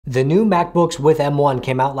The new MacBooks with M1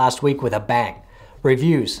 came out last week with a bang.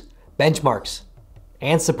 Reviews, benchmarks,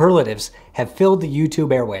 and superlatives have filled the YouTube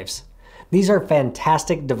airwaves. These are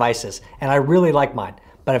fantastic devices, and I really like mine,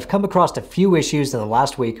 but I've come across a few issues in the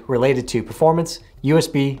last week related to performance,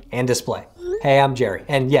 USB, and display. Hey, I'm Jerry,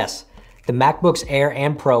 and yes, the MacBooks Air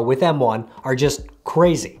and Pro with M1 are just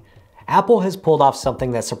crazy. Apple has pulled off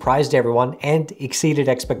something that surprised everyone and exceeded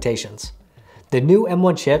expectations. The new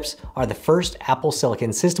M1 chips are the first Apple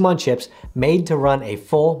Silicon system on chips made to run a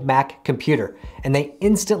full Mac computer, and they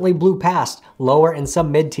instantly blew past lower and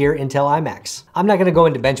some mid-tier Intel iMacs. I'm not gonna go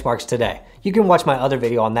into benchmarks today. You can watch my other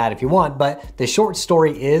video on that if you want, but the short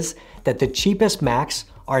story is that the cheapest Macs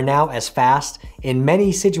are now as fast in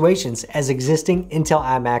many situations as existing Intel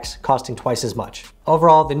iMacs costing twice as much.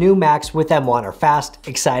 Overall, the new Macs with M1 are fast,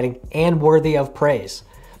 exciting, and worthy of praise.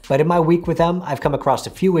 But in my week with them, I've come across a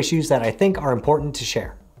few issues that I think are important to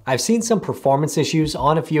share. I've seen some performance issues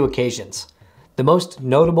on a few occasions. The most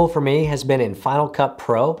notable for me has been in Final Cut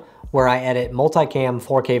Pro, where I edit multicam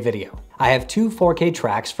 4K video. I have two 4K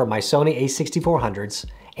tracks for my Sony a6400s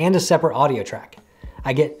and a separate audio track.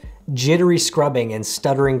 I get jittery scrubbing and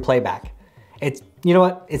stuttering playback. You know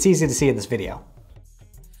what? It's easy to see in this video.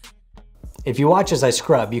 If you watch as I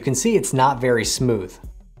scrub, you can see it's not very smooth.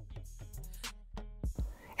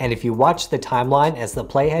 And if you watch the timeline as the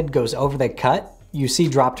playhead goes over the cut, you see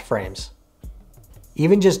dropped frames.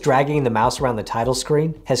 Even just dragging the mouse around the title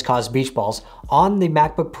screen has caused beach balls on the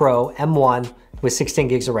MacBook Pro M1 with 16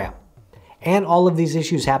 gigs of RAM. And all of these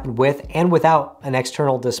issues happen with and without an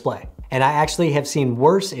external display. And I actually have seen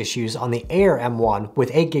worse issues on the Air M1 with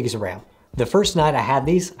 8 gigs of RAM. The first night I had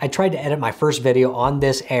these, I tried to edit my first video on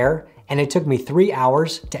this Air, and it took me 3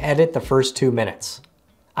 hours to edit the first 2 minutes.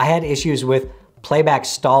 I had issues with playback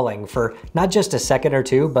stalling for not just a second or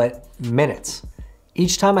two, but minutes.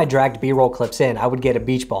 Each time I dragged B-roll clips in, I would get a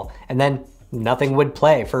beach ball, and then nothing would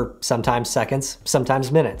play for sometimes seconds,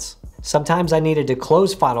 sometimes minutes. Sometimes I needed to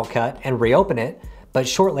close Final Cut and reopen it, but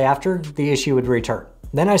shortly after, the issue would return.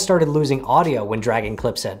 Then I started losing audio when dragging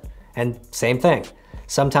clips in, and same thing.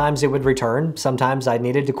 Sometimes it would return, sometimes I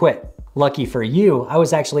needed to quit. Lucky for you, I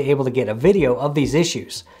was actually able to get a video of these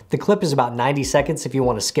issues. The clip is about 90 seconds if you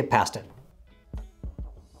want to skip past it.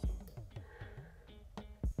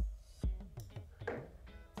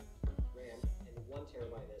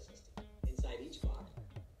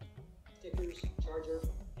 Stickers, charger,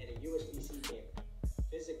 and a USB-C cable.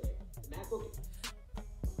 Physically, the MacBook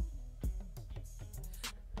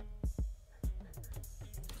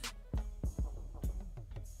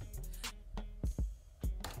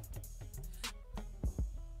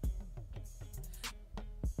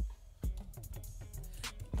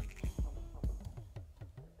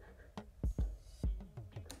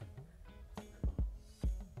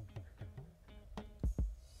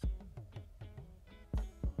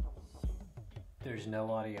There's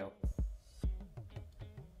no audio.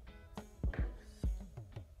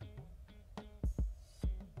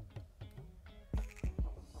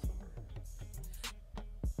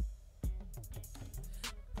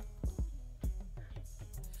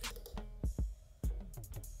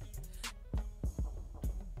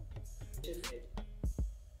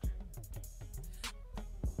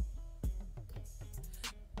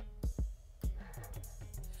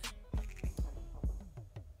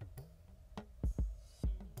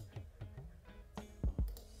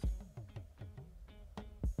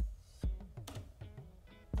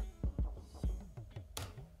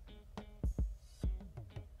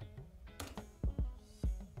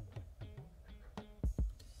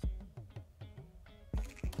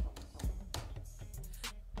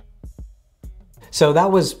 So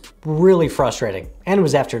that was really frustrating, and it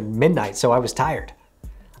was after midnight, so I was tired.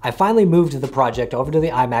 I finally moved the project over to the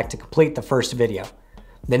iMac to complete the first video.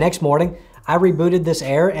 The next morning, I rebooted this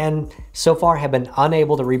Air and so far have been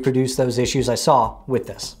unable to reproduce those issues I saw with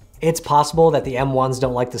this. It's possible that the M1s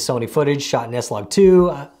don't like the Sony footage shot in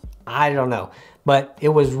S-Log2, I don't know, but it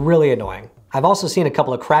was really annoying. I've also seen a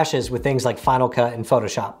couple of crashes with things like Final Cut and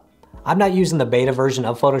Photoshop. I'm not using the beta version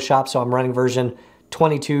of Photoshop, so I'm running version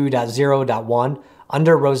 22.0.1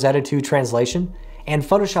 under Rosetta 2 translation, and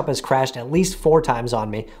Photoshop has crashed at least 4 times on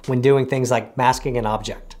me when doing things like masking an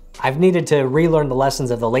object. I've needed to relearn the lessons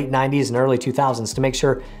of the late 90s and early 2000s to make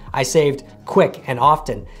sure I saved quick and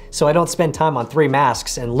often so I don't spend time on 3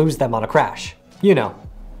 masks and lose them on a crash. You know,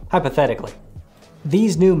 hypothetically.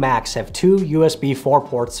 These new Macs have 2 USB 4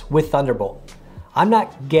 ports with Thunderbolt. I'm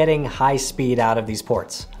not getting high speed out of these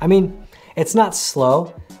ports. I mean, it's not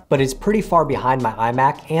slow, but it's pretty far behind my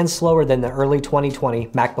iMac and slower than the early 2020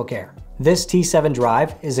 MacBook Air. This T7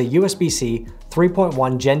 drive is a USB-C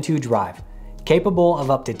 3.1 Gen 2 drive. capable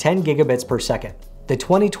of up to 10 gigabits per second. The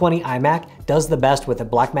 2020 iMac does the best with a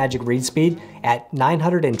Blackmagic read speed at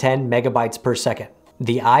 910 megabytes per second.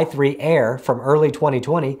 The i3 Air from early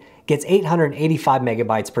 2020 gets 885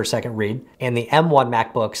 megabytes per second read, and the M1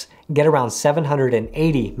 MacBooks get around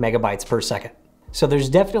 780 megabytes per second. So there's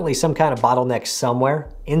definitely some kind of bottleneck somewhere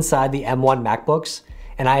inside the M1 MacBooks,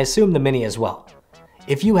 and I assume the Mini as well.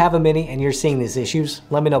 If you have a Mini and you're seeing these issues,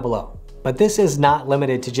 let me know below. But this is not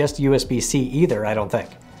limited to just USB-C either, I don't think.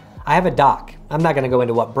 I have a dock. I'm not gonna go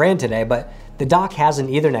into what brand today, but the dock has an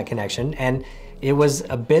Ethernet connection, and it was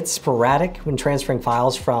a bit sporadic when transferring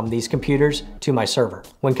files from these computers to my server.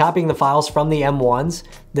 When copying the files from the M1s,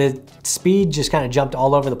 the speed just kind of jumped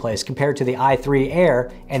all over the place compared to the i3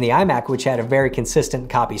 Air and the iMac, which had a very consistent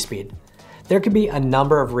copy speed. There could be a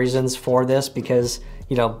number of reasons for this because,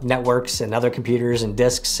 networks and other computers and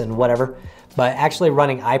disks and whatever, but actually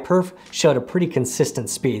running iPerf showed a pretty consistent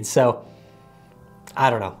speed, so I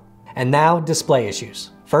don't know. And now, display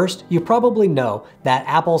issues. First, you probably know that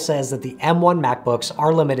Apple says that the M1 MacBooks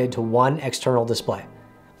are limited to one external display.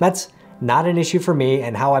 That's not an issue for me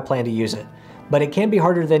and how I plan to use it, but it can be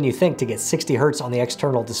harder than you think to get 60 Hz on the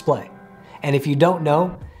external display. And if you don't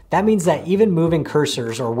know, that means that even moving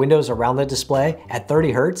cursors or windows around the display at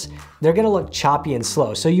 30 Hz, they're gonna look choppy and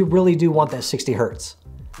slow, so you really do want that 60 Hz.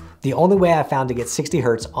 The only way I found to get 60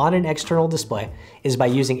 Hz on an external display is by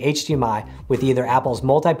using HDMI with either Apple's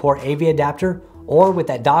multi-port AV adapter or with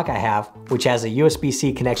that dock I have, which has a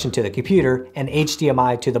USB-C connection to the computer and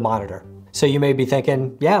HDMI to the monitor. So you may be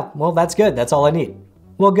thinking, yeah, well, that's good, that's all I need.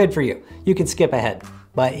 Well, good for you, you can skip ahead.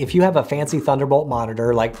 But if you have a fancy Thunderbolt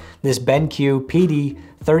monitor like this BenQ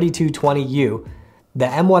PD3220U, the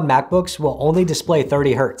M1 MacBooks will only display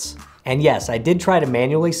 30 Hz. And yes, I did try to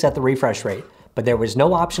manually set the refresh rate, but there was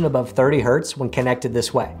no option above 30 Hz when connected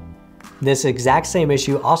this way. This exact same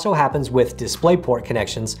issue also happens with DisplayPort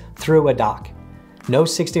connections through a dock. No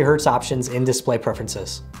 60 Hz options in display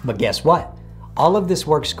preferences. But guess what? All of this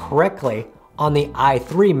works correctly on the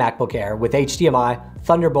i3 MacBook Air with HDMI,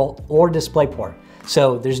 Thunderbolt, or DisplayPort.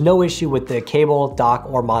 So there's no issue with the cable, dock,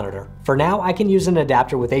 or monitor. For now, I can use an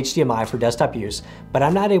adapter with HDMI for desktop use, but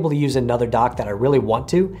I'm not able to use another dock that I really want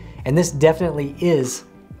to, and this definitely is,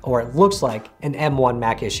 or it looks like, an M1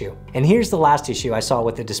 Mac issue. And here's the last issue I saw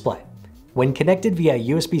with the display. When connected via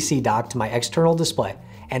USB-C dock to my external display,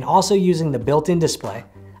 and also using the built-in display,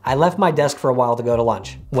 I left my desk for a while to go to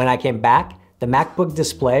lunch. When I came back, the MacBook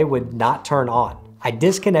display would not turn on. I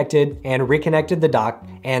disconnected and reconnected the dock,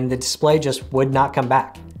 and the display just would not come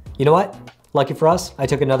back. You know what? Lucky for us, I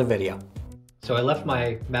took another video. So I left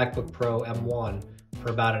my MacBook Pro M1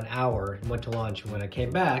 for about an hour and went to lunch, and when I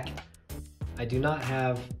came back, I do not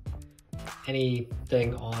have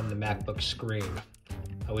anything on the MacBook screen.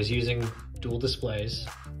 I was using dual displays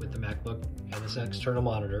with the MacBook and this external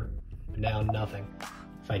monitor, but now nothing.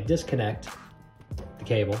 If I disconnect the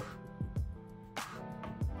cable,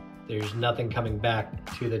 there's nothing coming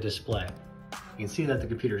back to the display. You can see that the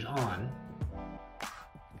computer's on,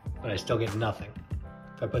 but I still get nothing.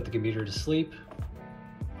 If I put the computer to sleep,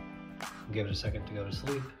 give it a second to go to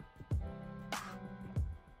sleep.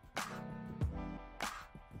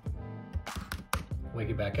 Wake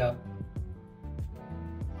it back up.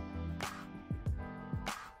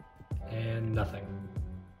 And nothing.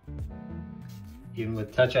 Even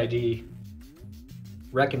with Touch ID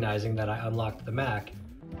recognizing that I unlocked the Mac,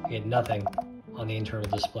 I get nothing on the internal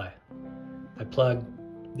display. I plug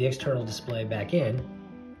the external display back in,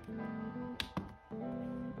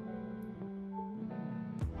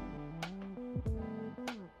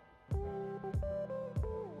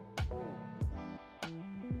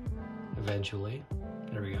 eventually,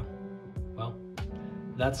 there we go. Well,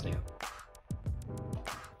 that's new.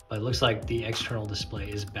 But it looks like the external display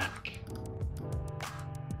is back.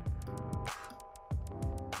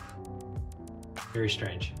 Very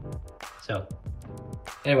strange. So,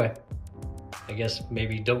 anyway, I guess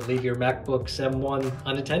maybe don't leave your MacBooks M1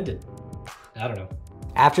 unattended. I don't know.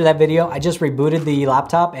 After that video, I just rebooted the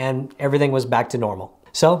laptop and everything was back to normal.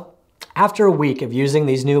 So, after a week of using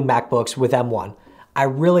these new MacBooks with M1, I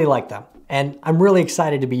really like them, and I'm really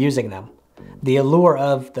excited to be using them. The allure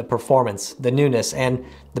of the performance, the newness, and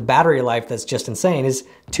the battery life that's just insane is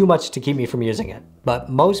too much to keep me from using it. But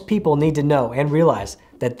most people need to know and realize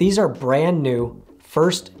that these are brand new,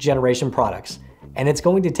 first generation products, and it's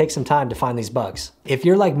going to take some time to find these bugs. If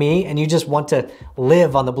you're like me and you just want to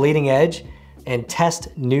live on the bleeding edge and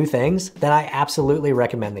test new things, then I absolutely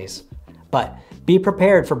recommend these. But be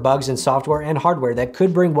prepared for bugs in software and hardware that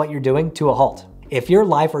could bring what you're doing to a halt. If your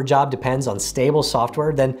life or job depends on stable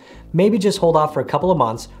software, then maybe just hold off for a couple of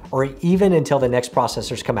months or even until the next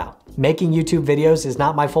processors come out. Making YouTube videos is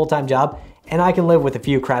not my full-time job, and I can live with a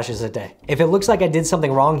few crashes a day. If it looks like I did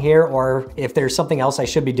something wrong here, or if there's something else I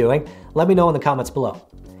should be doing, let me know in the comments below.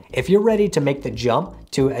 If you're ready to make the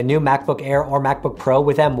jump to a new MacBook Air or MacBook Pro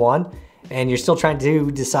with M1, and you're still trying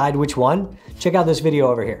to decide which one, check out this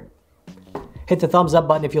video over here. Hit the thumbs up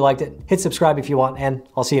button if you liked it, hit subscribe if you want, and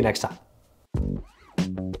I'll see you next time.